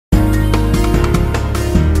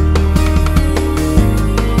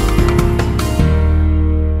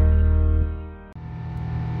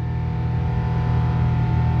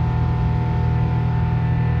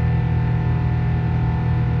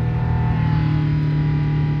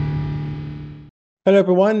Hello,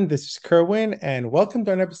 everyone. This is Kerwin, and welcome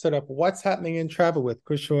to an episode of What's Happening in Travel with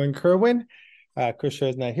Kusho and Kerwin. Kusho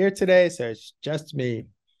is not here today, so it's just me.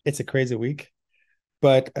 It's a crazy week.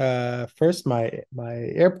 But first, my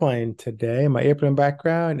airplane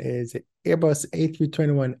background is Airbus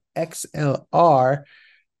A321 XLR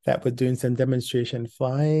that was doing some demonstration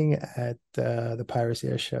flying at the Paris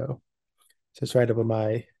Air Show. So it's right over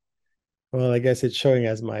I guess it's showing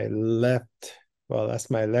as my left. Well, that's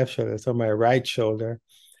my left shoulder. So my right shoulder.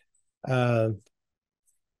 Uh,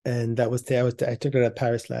 and I took it at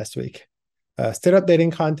Paris last week. Still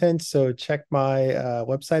updating content, so check my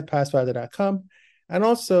website, passrider.com, and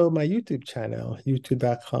also my YouTube channel,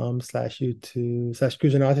 youtube.com/YouTube/slash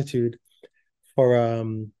Cruising Altitude for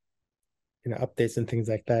updates and things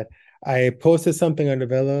like that. I posted something on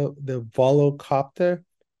the Volocopter,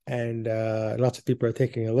 and lots of people are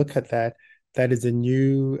taking a look at that. That is a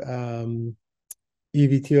new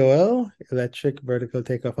EVTOL, electric vertical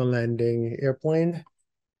takeoff and landing airplane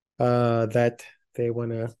that they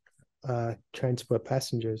want to transport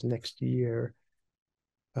passengers next year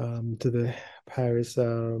to the Paris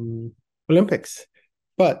Olympics.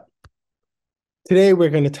 But today we're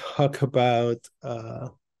going to talk about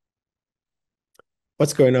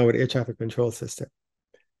what's going on with air traffic control system.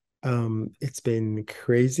 It's been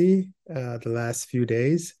crazy the last few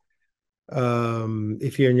days.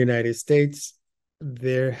 If you're in the United States,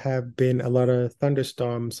 there have been a lot of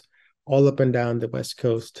thunderstorms all up and down the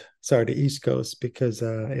the East Coast, because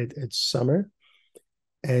it's summer.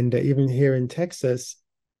 And even here in Texas,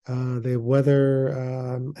 the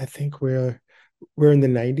weather, I think we're in the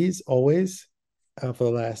 90s always for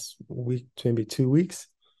the last week, maybe 2 weeks.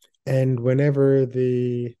 And whenever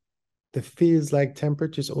the feels like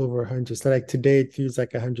temperature's over 100, so like today it feels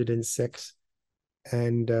like 106,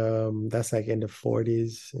 and that's like in the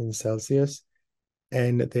 40s in Celsius.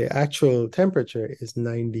 And the actual temperature is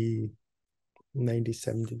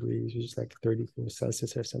 97 degrees, which is like 34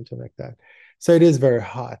 Celsius or something like that. So it is very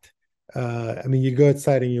hot. I mean, you go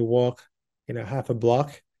outside and you walk, half a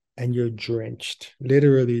block and you're drenched,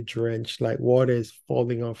 literally drenched, like water is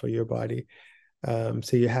falling off of your body.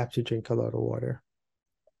 So you have to drink a lot of water.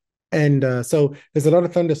 And so there's a lot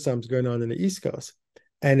of thunderstorms going on in the East Coast,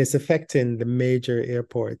 and it's affecting the major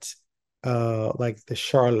airports, like the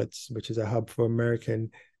Charlottes, which is a hub for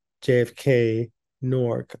American, JFK,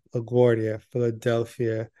 Newark, LaGuardia,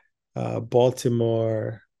 Philadelphia,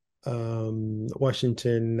 Baltimore,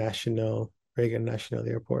 Washington National, Reagan National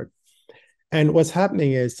Airport. And what's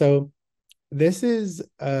happening is, so this is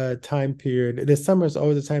a time period, the summer is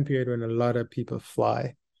always a time period when a lot of people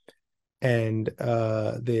fly, and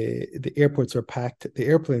the airports are packed, the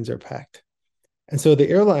airplanes are packed. And so the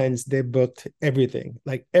airlines, they booked everything.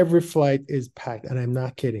 Like every flight is packed. And I'm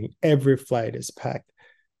not kidding. Every flight is packed.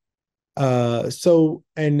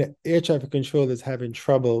 And air traffic control is having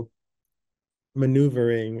trouble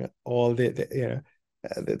maneuvering all they have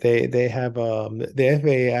the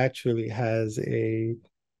FAA actually has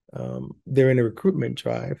they're in a recruitment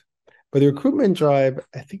drive, but the recruitment drive,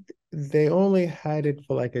 I think they only had it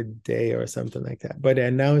for like a day or something like that, but they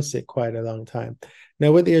announced it quite a long time.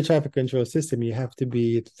 Now with the air traffic control system, you have to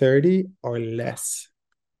be 30 or less.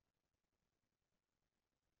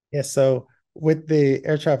 Yeah, so with the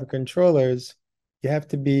air traffic controllers, you have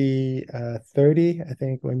to be 30, I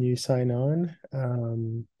think, when you sign on,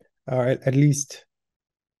 or at least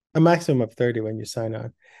a maximum of 30 when you sign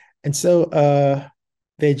on. And so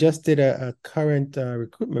they just did a current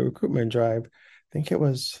recruitment drive. I think it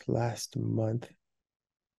was last month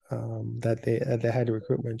that they had a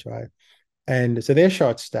recruitment drive. And so they're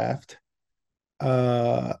short-staffed,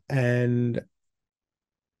 and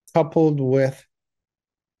coupled with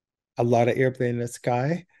a lot of airplane in the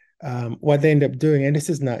sky. What they end up doing, and this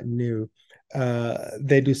is not new,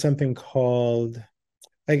 they do something called,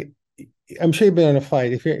 like, I'm sure you've been on a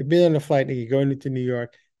flight. If you've been on a flight and you're going into New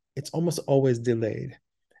York, it's almost always delayed.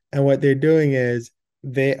 And what they're doing is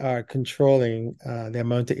they are controlling the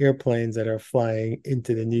amount of airplanes that are flying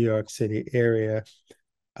into the New York City area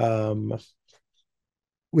um,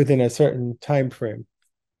 within a certain time frame.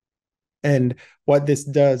 And what this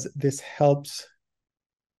does, this helps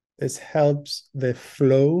the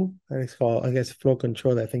flow. It's called, I guess, flow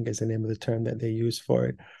control, I think is the name of the term that they use for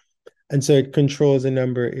it. And so it controls a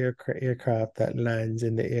number of aircraft that lands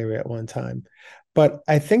in the area at one time. But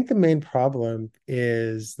I think the main problem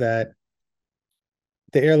is that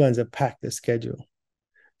the airlines have packed the schedule.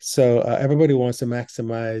 So everybody wants to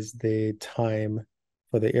maximize the time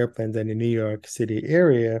for the airplanes, and the New York City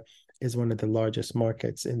area is one of the largest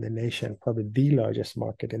markets in the nation, probably the largest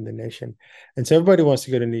market in the nation. And so everybody wants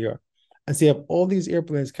to go to New York. And so you have all these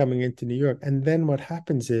airplanes coming into New York. And then what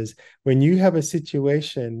happens is when you have a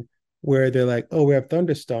situation where they're like, oh, we have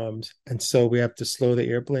thunderstorms, and so we have to slow the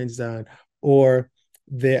airplanes down, or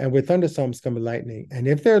they and with thunderstorms come lightning. And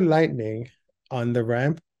if they're lightning on the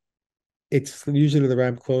ramp, it's usually the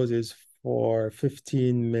ramp closes for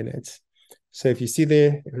 15 minutes. So if it's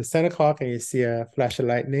 10 o'clock and you see a flash of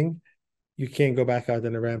lightning, you can't go back out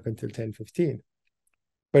on the ramp until 10:15.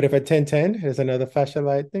 But if at 10:10 there's another flash of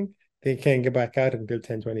lightning, they can't get back out until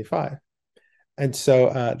 10:25. And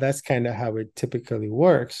so that's kind of how it typically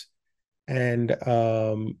works. And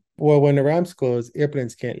well, when the ramps close,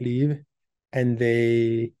 airplanes can't leave, and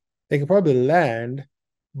they can probably land,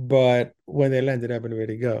 but when they land, they don't have anywhere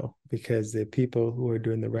to go because the people who are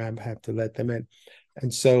doing the ramp have to let them in.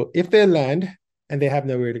 And so if they land and they have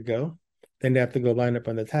nowhere to go, then they have to go line up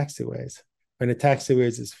on the taxiways. When the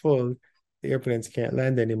taxiways is full, the airplanes can't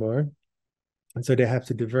land anymore, and so they have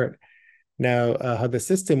to divert. Now, how the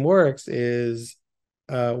system works is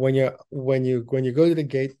when you go to the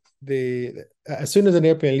gate, the as soon as an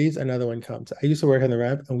airplane leaves, another one comes. I used to work on the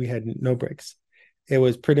ramp, and we had no breaks. It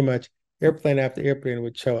was pretty much airplane after airplane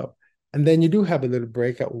would show up, and then you do have a little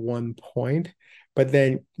break at one point, but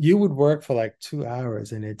then you would work for like 2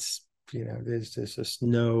 hours, and it's there's just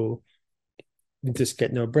no you just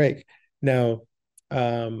get no break. Now,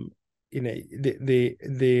 um,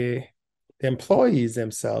 the employees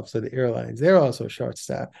themselves, or the airlines, they're also short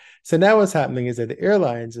staffed. So now what's happening is that the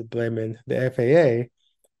airlines are blaming the FAA,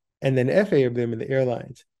 and then the FAA are blaming the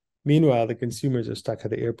airlines. Meanwhile, the consumers are stuck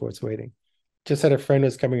at the airports waiting. Just had a friend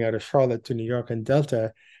who's coming out of Charlotte to New York and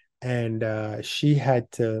Delta, and she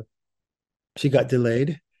got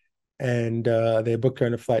delayed, and they booked her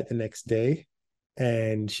on a flight the next day,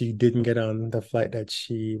 and she didn't get on the flight that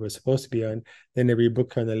she was supposed to be on. Then they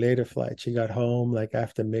rebooked her on a later flight. She got home like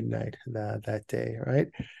after midnight that day, right?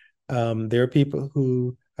 There are people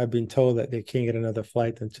who have been told that they can't get another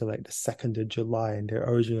flight until like the 2nd of July, and their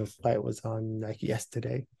original flight was on like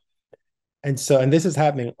yesterday. And this is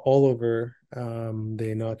happening all over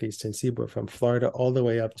the northeastern seaboard, from Florida all the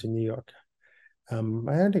way up to New York. I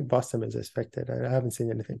don't think Boston is affected. I haven't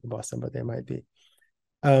seen anything for Boston, but they might be.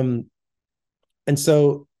 Um, and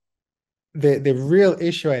so the real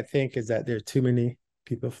issue, I think, is that there are too many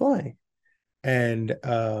people flying. And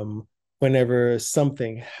whenever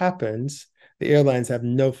something happens, the airlines have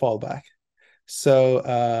no fallback. So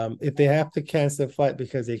if they have to cancel a flight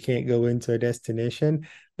because they can't go into a destination,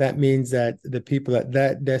 that means that the people at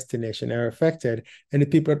that destination are affected, and the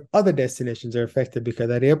people at other destinations are affected because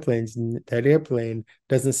that airplane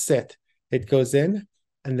doesn't sit. It goes in,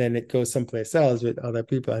 and then it goes someplace else with other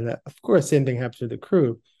people. And of course, same thing happens with the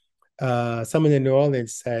crew. Someone in New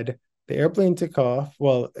Orleans said the airplane took off.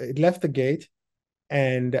 Well, it left the gate,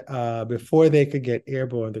 and before they could get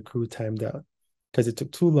airborne, the crew timed out because it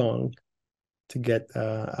took too long to get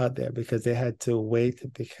out there, because they had to wait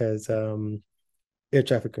because air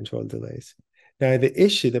traffic control delays. Now,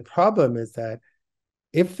 the problem is that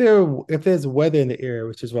if there's weather in the air,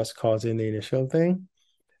 which is what's causing the initial thing,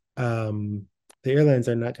 the airlines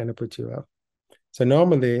are not going to put you up. So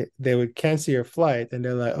normally they would cancel your flight, and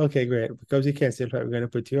they're like, okay, great, because you cancel your flight, we're going to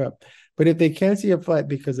put you up. But if they cancel your flight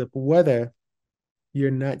because of weather, you're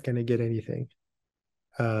not going to get anything.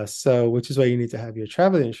 So which is why you need to have your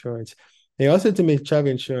travel insurance. They also, to make travel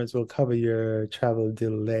insurance, will cover your travel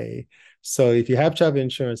delay. So if you have travel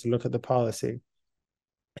insurance, look at the policy.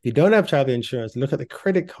 If you don't have travel insurance, look at the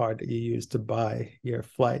credit card that you use to buy your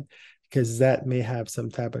flight, because that may have some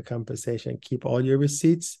type of compensation. Keep all your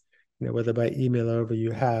receipts, whether by email or whatever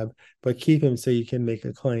you have, but keep them so you can make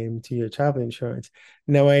a claim to your travel insurance.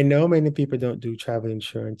 Now, I know many people don't do travel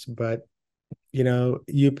insurance, but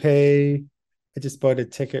you pay. I just bought a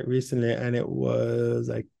ticket recently, and it was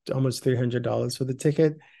like almost $300 for the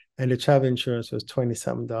ticket, and the travel insurance was 20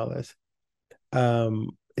 something dollars.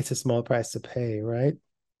 It's a small price to pay, right?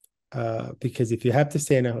 Because if you have to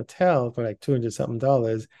stay in a hotel for like 200 something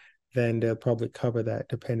dollars, then they'll probably cover that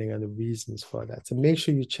depending on the reasons for that. So make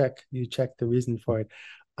sure you check the reason for it.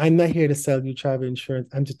 I'm not here to sell you travel insurance.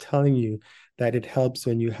 I'm just telling you that it helps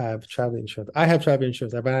when you have travel insurance. I have travel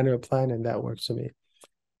insurance. I have an annual plan, and that works for me.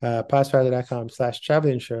 Passwriter.com/travel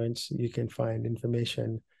insurance. You can find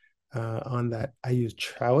information on that. I use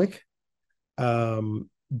Trowick,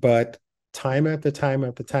 but time after time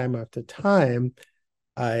after time after time,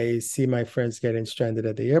 I see my friends getting stranded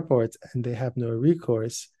at the airports, and they have no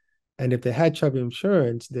recourse. And if they had travel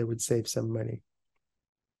insurance, they would save some money.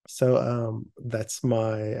 So that's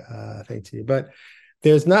my thing to you. But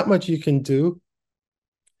there's not much you can do,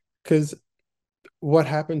 because what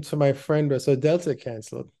happened to my friend was, so Delta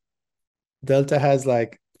canceled. Delta has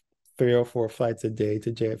like three or four flights a day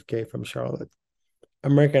to JFK from Charlotte.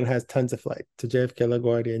 American has tons of flights to JFK,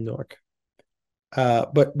 LaGuardia, and Newark.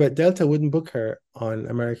 But Delta wouldn't book her on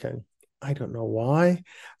American. I don't know why.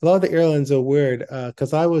 A lot of the airlines are weird.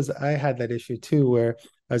 Because I had that issue too, where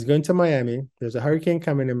I was going to Miami. There's a hurricane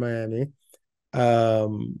coming in Miami.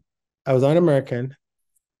 Um, I was on American,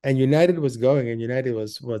 and United was going, and United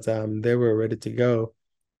was they were ready to go,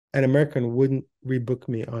 and American wouldn't rebook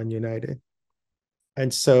me on United.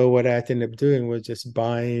 And so what I ended up doing was just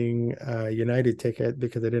buying a United ticket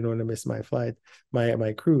because I didn't want to miss my flight,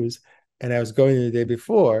 my cruise. And I was going the day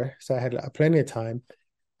before, so I had plenty of time.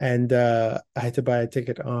 And I had to buy a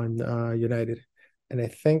ticket on United. And I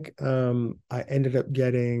think I ended up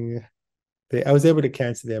getting I was able to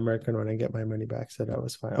cancel the American one and get my money back. So that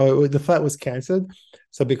was fine. Oh, the flight was canceled.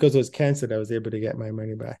 So because it was canceled, I was able to get my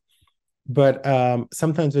money back. But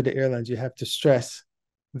sometimes with the airlines, you have to stress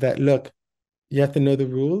that, look, you have to know the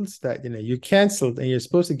rules that you canceled and you're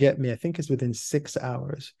supposed to get me. I think it's within 6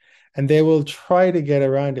 hours, and they will try to get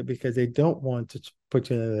around it because they don't want to put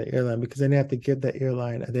you in another airline, because then they have to give that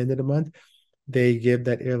airline at the end of the month. They give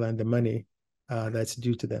that airline the money that's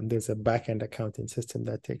due to them. There's a back end accounting system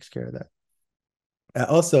that takes care of that.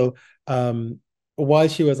 Also, while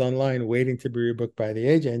she was online waiting to be rebooked by the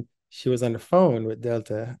agent, she was on the phone with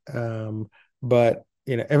Delta. But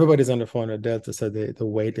everybody's on the phone with Delta, so the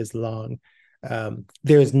wait is long.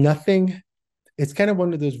 There's nothing. It's kind of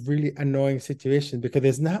one of those really annoying situations because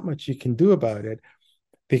there's not much you can do about it,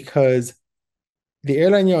 because the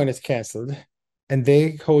airline you're on is canceled and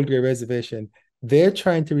they hold your reservation. They're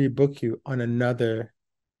trying to rebook you on another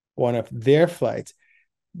one of their flights.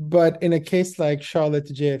 But in a case like Charlotte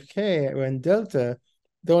to JFK, when Delta,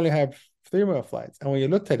 they only have three more flights. And when you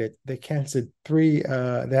looked at it, they canceled three.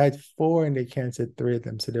 They had four and they canceled three of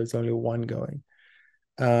them. So there was only one going.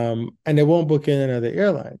 And they won't book in another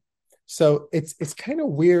airline. So it's kind of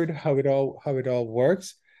weird how it all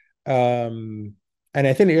works. And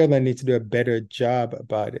I think the airline needs to do a better job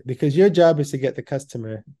about it, because your job is to get the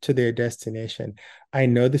customer to their destination. I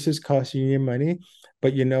know this is costing you money,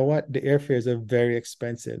 but you know what? The airfares are very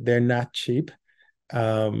expensive. They're not cheap.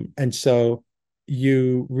 And so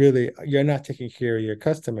you're not taking care of your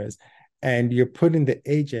customers, and you're putting the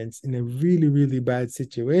agents in a really, really bad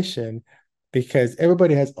situation, because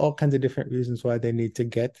everybody has all kinds of different reasons why they need to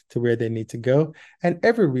get to where they need to go. And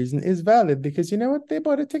every reason is valid, because you know what? They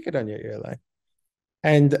bought a ticket on your airline.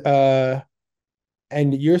 And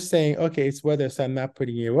you're saying, okay, it's weather, so I'm not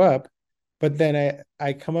putting you up. But then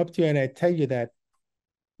I come up to you and I tell you that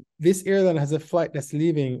this airline has a flight that's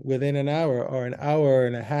leaving within an hour or an hour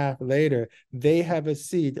and a half later. They have a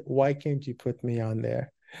seat. Why can't you put me on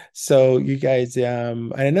there? So you guys,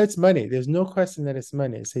 and I know it's money. There's no question that it's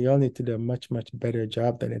money. So you all need to do a much, much better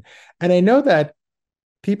job than it. And I know that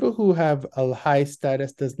people who have a high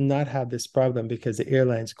status does not have this problem, because the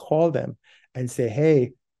airlines call them and say,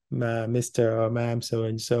 hey, Mr. or ma'am, so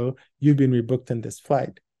and so, you've been rebooked on this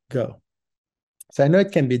flight. Go. So I know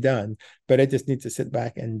it can be done, but I just need to sit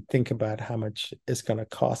back and think about how much it's going to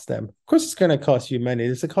cost them. Of course, it's going to cost you money.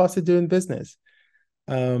 It's a cost of doing business.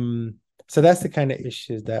 Um, so that's the kind of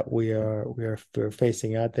issues that we're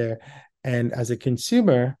facing out there. And as a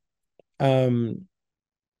consumer, um,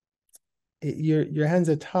 your hands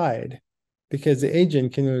are tied, because the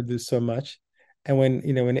agent can only do so much. And when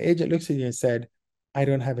the agent looks at you and said, I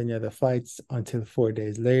don't have any other flights until 4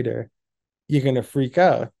 days later, you're going to freak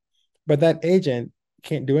out. But that agent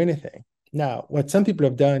can't do anything. Now, what some people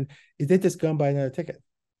have done is they just go and buy another ticket.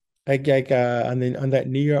 On that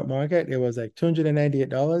New York market, it was like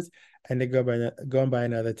 $298, and they go and buy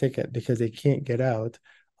another ticket because they can't get out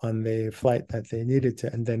on the flight that they needed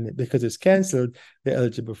to. And then because it's canceled, they're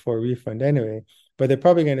eligible for a refund anyway. But they're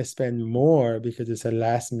probably going to spend more because it's a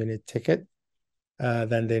last minute ticket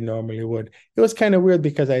than they normally would. It was kind of weird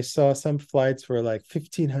because I saw some flights were like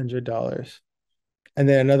 $1,500, and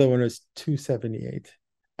then another one was 278.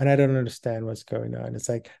 And I don't understand what's going on. It's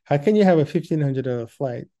like, how can you have a $1,500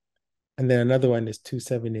 flight and then another one is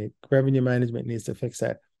 278? Revenue management needs to fix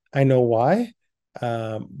that. I know why,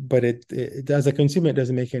 but it as a consumer, it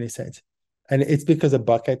doesn't make any sense. And it's because of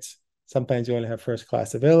buckets. Sometimes you only have first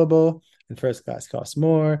class available, and first class costs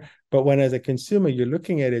more. But when as a consumer, you're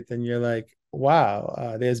looking at it and you're like,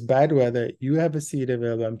 wow, there's bad weather. You have a seat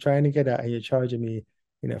available. I'm trying to get out, and you're charging me,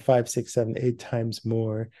 5, 6, 7, 8 times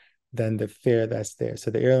more than the fare that's there.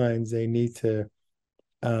 So the airlines, they need to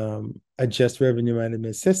adjust revenue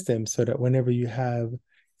management systems so that whenever you have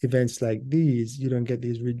events like these, you don't get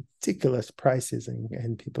these ridiculous prices,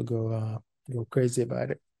 and people go crazy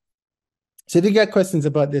about it. So if you got questions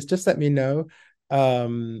about this, just let me know.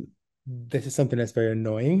 This is something that's very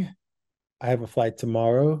annoying. I have a flight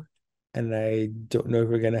tomorrow and I don't know if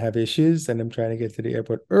we're going to have issues. And I'm trying to get to the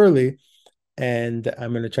airport early and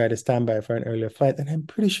I'm going to try to stand by for an earlier flight. And I'm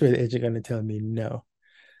pretty sure the agent is going to tell me no,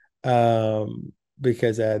 um,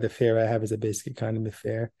 because the fare I have is a basic economy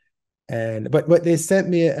fare. And but they sent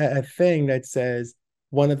me a thing that says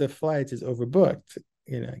one of the flights is overbooked.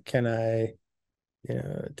 Can I,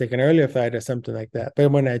 take an earlier flight or something like that?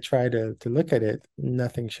 But when I try to look at it,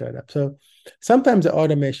 nothing showed up. So sometimes the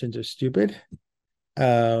automations are stupid.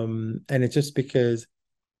 And it's just because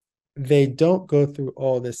they don't go through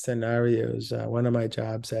all the scenarios. One of my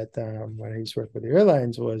jobs at when I used to work for the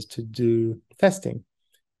airlines was to do testing.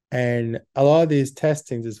 And a lot of these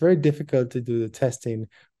testings, it's very difficult to do the testing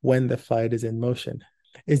when the flight is in motion.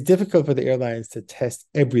 It's difficult for the airlines to test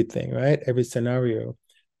everything, right? Every scenario.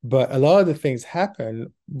 But a lot of the things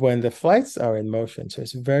happen when the flights are in motion. So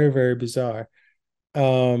it's very, very bizarre.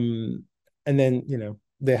 Um, and then,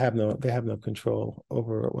 they have no control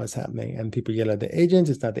over what's happening. And people yell at the agents.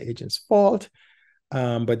 It's not the agent's fault.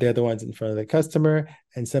 But they're the ones in front of the customer.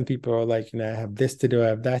 And some people are like, I have this to do, I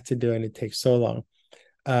have that to do, and it takes so long.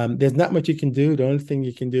 There's not much you can do. The only thing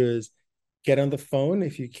you can do is get on the phone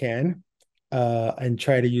if you can, and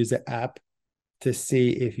try to use the app to see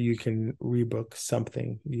if you can rebook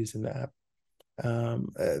something using the app.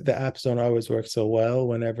 The apps don't always work so well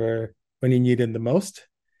when you need them the most,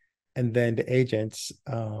 and then the agents,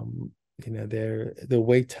 the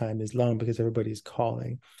wait time is long because everybody's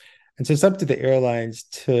calling, and so it's up to the airlines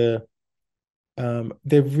to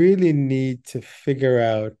they really need to figure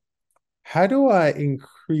out how do I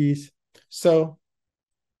increase. So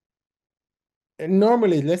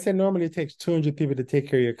normally, let's say normally it takes 200 people to take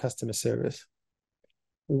care of your customer service.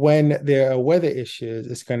 When there are weather issues,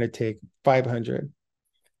 it's going to take 500.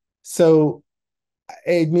 So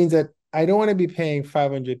it means that I don't want to be paying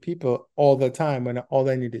 500 people all the time when all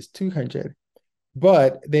I need is 200.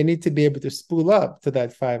 But they need to be able to spool up to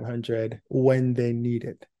that 500 when they need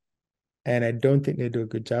it. And I don't think they do a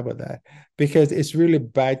good job of that because it's really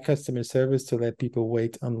bad customer service to let people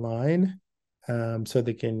wait online, so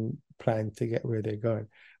they can plan to get where they're going.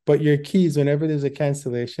 But your keys, whenever there's a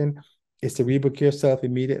cancellation, is to rebook yourself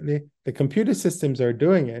immediately. The computer systems are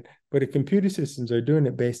doing it, but the computer systems are doing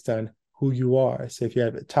it based on who you are. So if you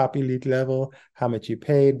have a top elite level, how much you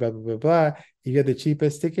paid, blah, blah, blah, blah. You get the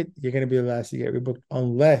cheapest ticket, you're going to be the last to get rebooked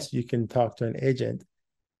unless you can talk to an agent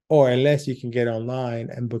or unless you can get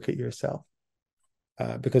online and book it yourself.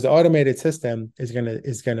 Because the automated system is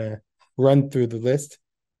gonna run through the list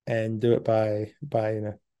and do it by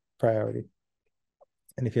priority.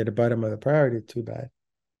 And if you're at the bottom of the priority, too bad.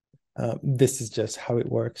 This is just how it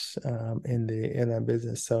works in the airline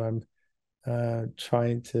business. So I'm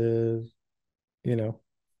trying to,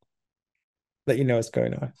 let you know what's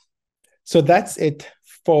going on. So that's it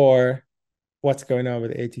for what's going on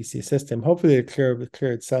with the ATC system. Hopefully it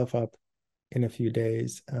clear itself up in a few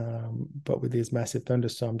days. But with these massive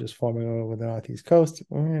thunderstorms just forming over the northeast coast,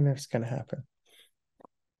 that's going to happen.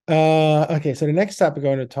 Okay, so the next topic I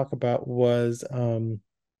want to talk about was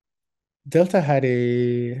Delta had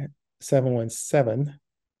a 717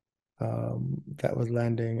 that was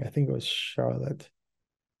landing, I think it was Charlotte,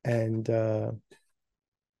 and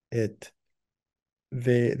it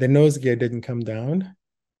the nose gear didn't come down,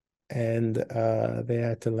 and they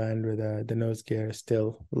had to land with the nose gear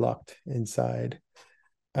still locked inside.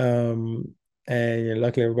 And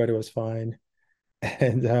luckily everybody was fine.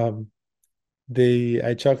 And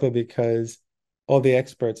I chuckle because all the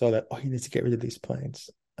experts are like, oh, you need to get rid of these planes.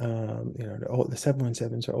 The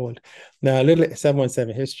 717s are old. Now, a little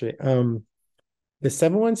 717 history. The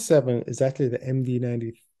 717 is actually the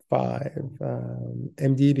MD-95.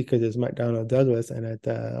 MD because it's McDonnell Douglas, and at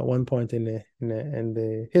one point in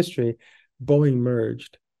the history, Boeing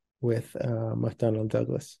merged with McDonnell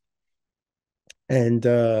Douglas. And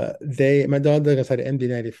McDonnell Douglas had an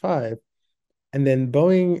MD-95, and then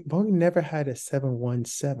Boeing never had a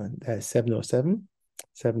 717, 707,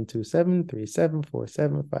 727, 37,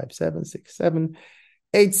 47, 57, 67,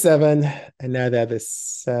 87, and now they have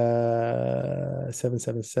this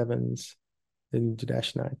 777s in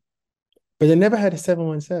 -9. But they never had a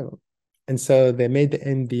 717. And so they made the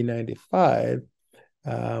MD-95,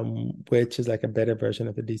 which is like a better version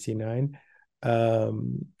of the DC-9,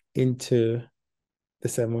 into the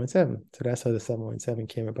 717. So that's how the 717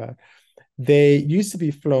 came about. They used to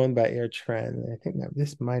be flown by Air Tran. I think that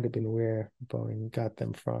this might have been where Boeing got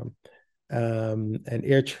them from. And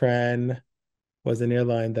Air Tran was an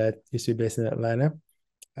airline that used to be based in Atlanta.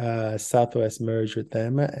 Southwest merged with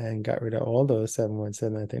them and got rid of all those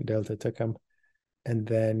 717. I think Delta took them. And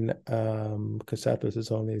then, because Southwest is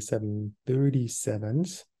only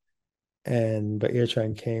 737s, and but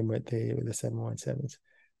AirTran came with the 717s,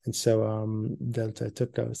 and so Delta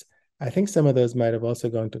took those. I think some of those might have also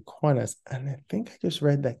gone to Qantas, and I think I just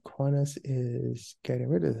read that Qantas is getting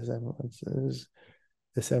rid of the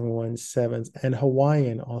 717s, and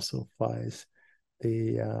Hawaiian also flies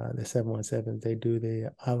the 717s. They do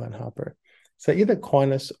the island hopper. So either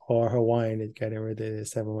Qantas or Hawaiian is getting rid of the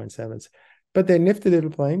 717s. But they're nifty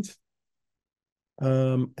little planes.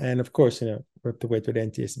 And of course, we have to wait for the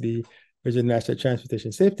NTSB, which is the National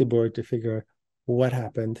Transportation Safety Board, to figure what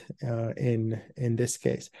happened in this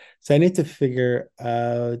case. So I need to figure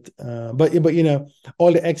out, but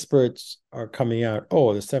all the experts are coming out.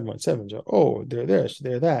 Oh, the 717s are, oh, they're this,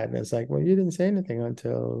 they're that, and it's like, well, you didn't say anything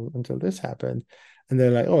until this happened, and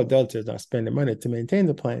they're like, oh, Delta is not spending money to maintain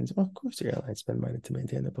the planes. Well, of course, the airlines spend money to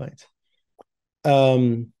maintain the planes.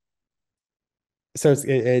 So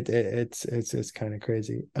it's kind of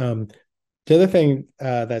crazy. The other thing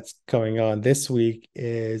that's going on this week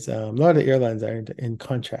is a lot of airlines are in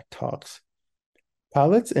contract talks.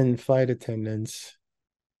 Pilots and flight attendants,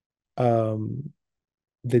 um,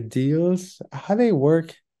 the deals, how they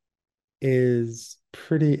work is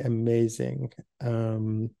pretty amazing.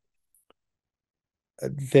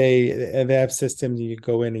 They have systems. You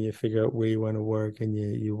go in and you figure out where you want to work, and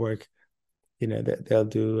you work. They'll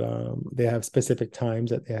do. They have specific times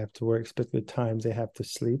that they have to work, specific times they have to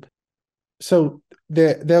sleep. So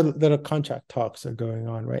there are contract talks are going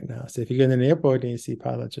on right now. So if you go in an airport and you see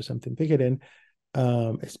pilots or something picketing,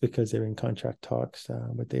 it's because they're in contract talks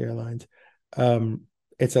with the airlines.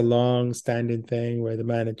 It's a long-standing thing where the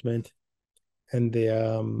management and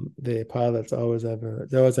the pilots they're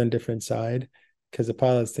always on different side, because the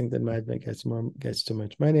pilots think that management gets too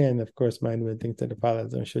much money, and of course management thinks that the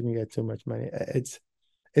pilots shouldn't get too much money. It's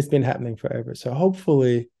been happening forever. So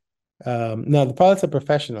hopefully, now the pilots are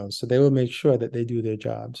professionals, so they will make sure that they do their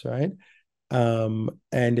jobs, right? And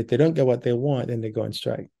if they don't get what they want, then they go on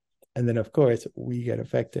strike. And then of course we get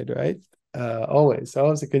affected, right? Always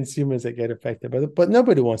the consumers that get affected, but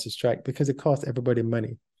nobody wants to strike because it costs everybody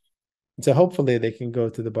money. So hopefully they can go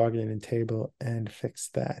to the bargaining table and fix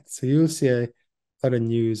that. So you'll see a lot of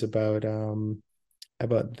news about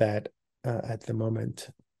that at the moment.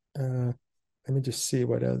 Let me just see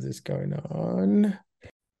what else is going on.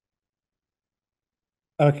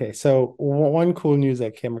 Okay, so one cool news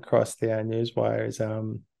that came across the news wire is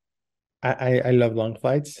I love long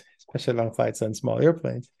flights, especially long flights on small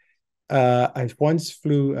airplanes. I once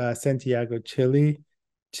flew Santiago, Chile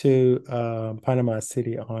to Panama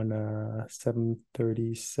City on a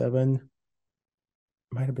 737.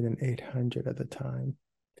 Might have been an 800 at the time,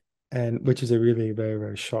 and which is a really very,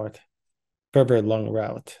 very short, very, very long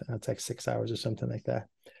route. It's like 6 hours or something like that.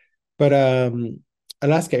 But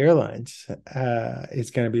Alaska Airlines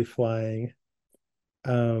is going to be flying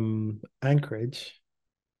Anchorage,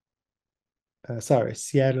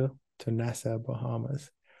 Seattle to Nassau,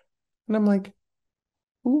 Bahamas. And I'm like,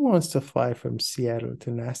 who wants to fly from Seattle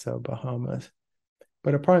to Nassau, Bahamas?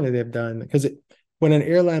 But apparently they've done, because when an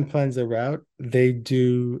airline plans a route, they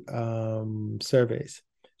do surveys,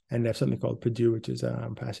 and they have something called PADU, which is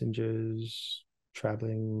passengers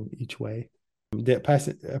traveling each way.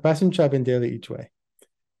 Passenger traveling daily each way.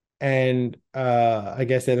 And I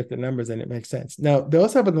guess they looked at numbers and it makes sense. Now, they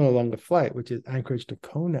also have a no longer flight, which is Anchorage to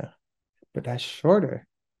Kona, but that's shorter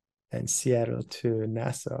than Seattle to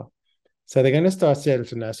Nassau. So they're going to start Seattle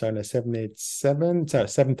to Nassau on a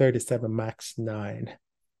 737 MAX 9.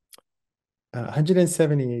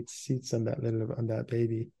 178 seats on that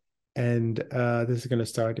baby. And this is going to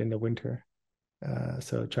start in the winter.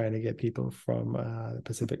 So trying to get people from the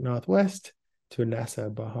Pacific Northwest to Nassau,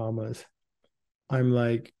 Bahamas. I'm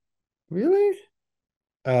like, really?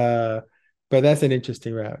 But that's an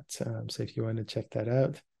interesting route. So if you want to check that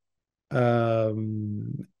out.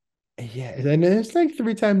 Yeah, and it's like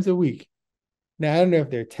 3 times a week. Now I don't know if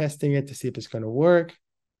they're testing it to see if it's going to work,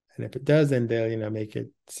 and if it does, then they'll make it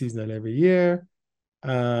seasonal every year.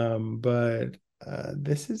 But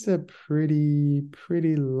this is a pretty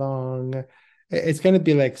long. It's going to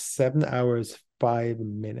be like 7 hours 5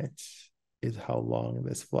 minutes is how long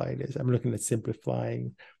this flight is. I'm looking at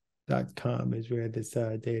simplifying.com is where this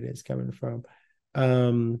data is coming from.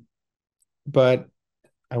 But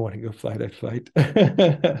I want to go flight at flight.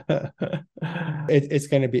 It's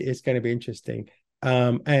gonna be interesting.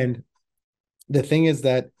 And the thing is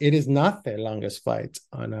that it is not their longest flight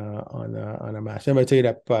on a match. I'm gonna tell you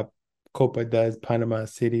that Copa does Panama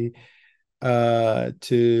City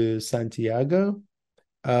to Santiago,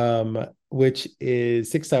 which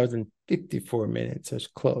is 6 hours and 54 minutes. So it's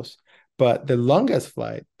close. But the longest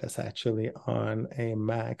flight that's actually on a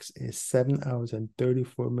max is 7 hours and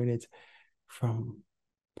 34 minutes from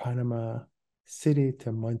Panama City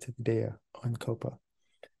to Montevideo on Copa.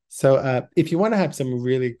 So if you want to have some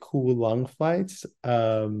really cool long flights,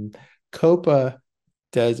 Copa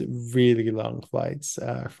does really long flights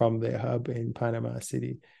from their hub in Panama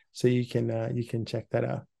City. So you can check that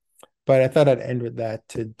out. But I thought I'd end with that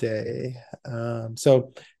today.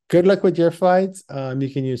 So good luck with your flights. You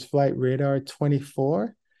can use Flight Radar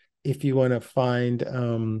 24 if you want to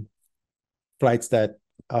find flights that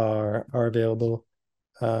are available,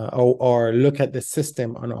 or look at the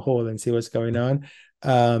system on a whole and see what's going on.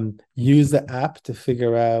 Use the app to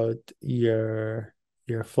figure out your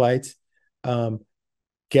flights.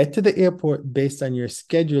 Get to the airport based on your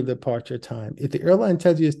scheduled departure time. If the airline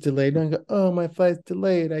tells you it's delayed, don't go, oh, my flight's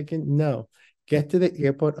delayed. I can no. Get to the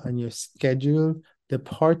airport on your scheduled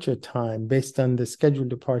departure time based on the scheduled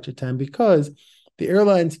departure time, because the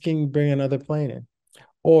airlines can bring another plane in,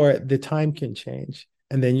 or the time can change.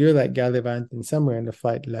 And then you're like gallivanting somewhere and the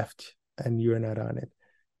flight left and you're not on it.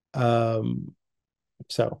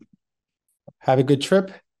 So have a good trip,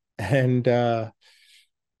 and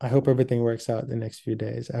I hope everything works out the next few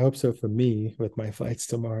days. I hope so for me with my flights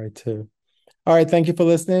tomorrow too. All right. Thank you for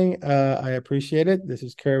listening. I appreciate it. This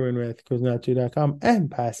is Kerwin with cruising2.com and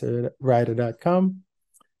passwordwriter.com.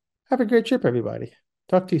 Have a great trip, everybody.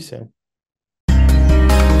 Talk to you soon.